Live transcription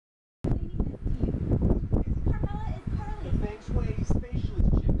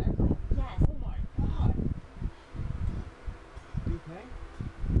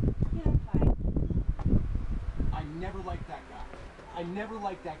never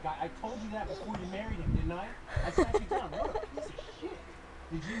liked that guy. I told you that before you married him, didn't I? I sat you down. What a piece of shit.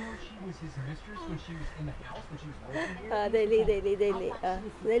 Did you know she was his mistress when she was in the house, when she was working here? Daily.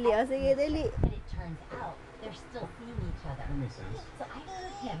 Sige, daily. But it turns out they're still seeing each other. That makes sense. So I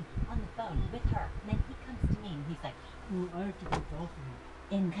heard him on the phone with her, and then he comes to me and he's like, I have to go golf with you.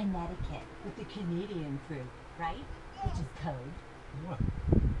 in Connecticut with the Canadian crew, right? Which is code. What?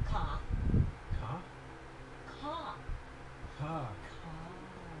 Ca. Ca? Ca. Ca.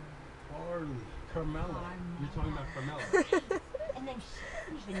 Carly. Carmela. Carmela. You're talking about Carmela. And then she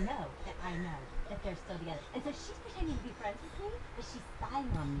doesn't even know that I know that they're still together. And so she's pretending to be friends with me, but she's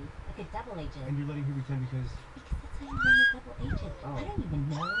spying on me like a double agent. And you're letting her pretend because... Because that's how you run a double agent. Oh. I don't even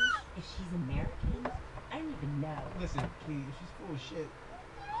know if she's American. I don't even know. Listen, Katie, if she's full of shit,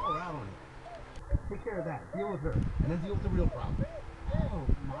 call her out on it. Take care of that. Deal with her. And then deal with the real problem. Oh,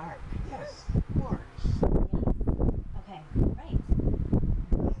 Mark. Yes, Mark. Yes. Okay, right.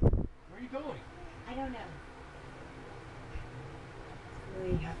 Where are you going? I don't know.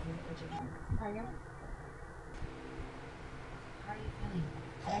 Really happy with Virginia. How are you? How are you feeling?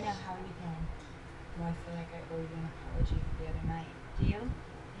 I don't know. How are you feeling? Well, I feel like I owe you an apology for the other night. Do you?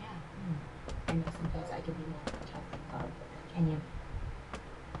 Yeah. I know sometimes I can be more tough than love. Can you?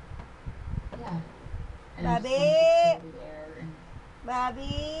 Yeah. And Bobby! I just wanted to be there and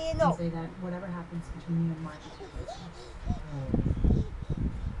Bobby, no. say that whatever happens between you and Mark is your business.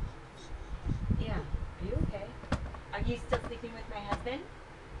 Yeah. Are you okay? Are you still sleeping with my husband?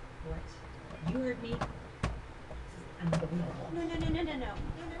 What? You heard me. Unbelievable.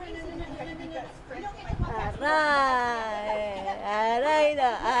 No. Aray na,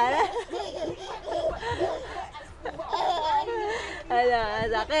 aray.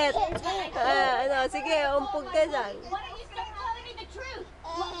 Sakit. Sige, umpog ka dyan. Why don't you start telling me the truth?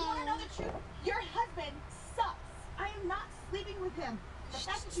 You want to know the truth? Your husband sucks. I am not sleeping with him. The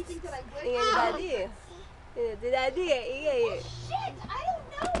fact that you think that I would. Ingay ni Daddy eh. Si Daddy eh, ingay eh. Shit! I don't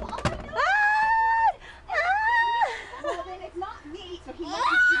know. All I know. Well, then it's not me, so he must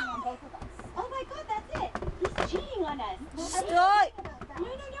be cheating on both of us. Oh my God, that's it. He's cheating on us. Stoy!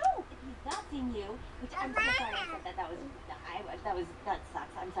 No. If he's not seeing you, which I'm so sorry I said that. That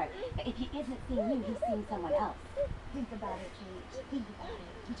sucks. I'm sorry. But if he isn't seeing you, he's seeing someone else. Think about it, Kate. Think about it.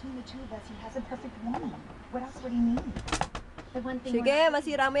 Between the two of us, he has a perfect woman. What else would he need? The one thing. Sige,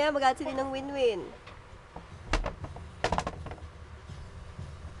 masira mo yan. Mag-add sila ng win-win.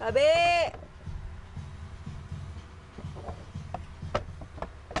 Sabi!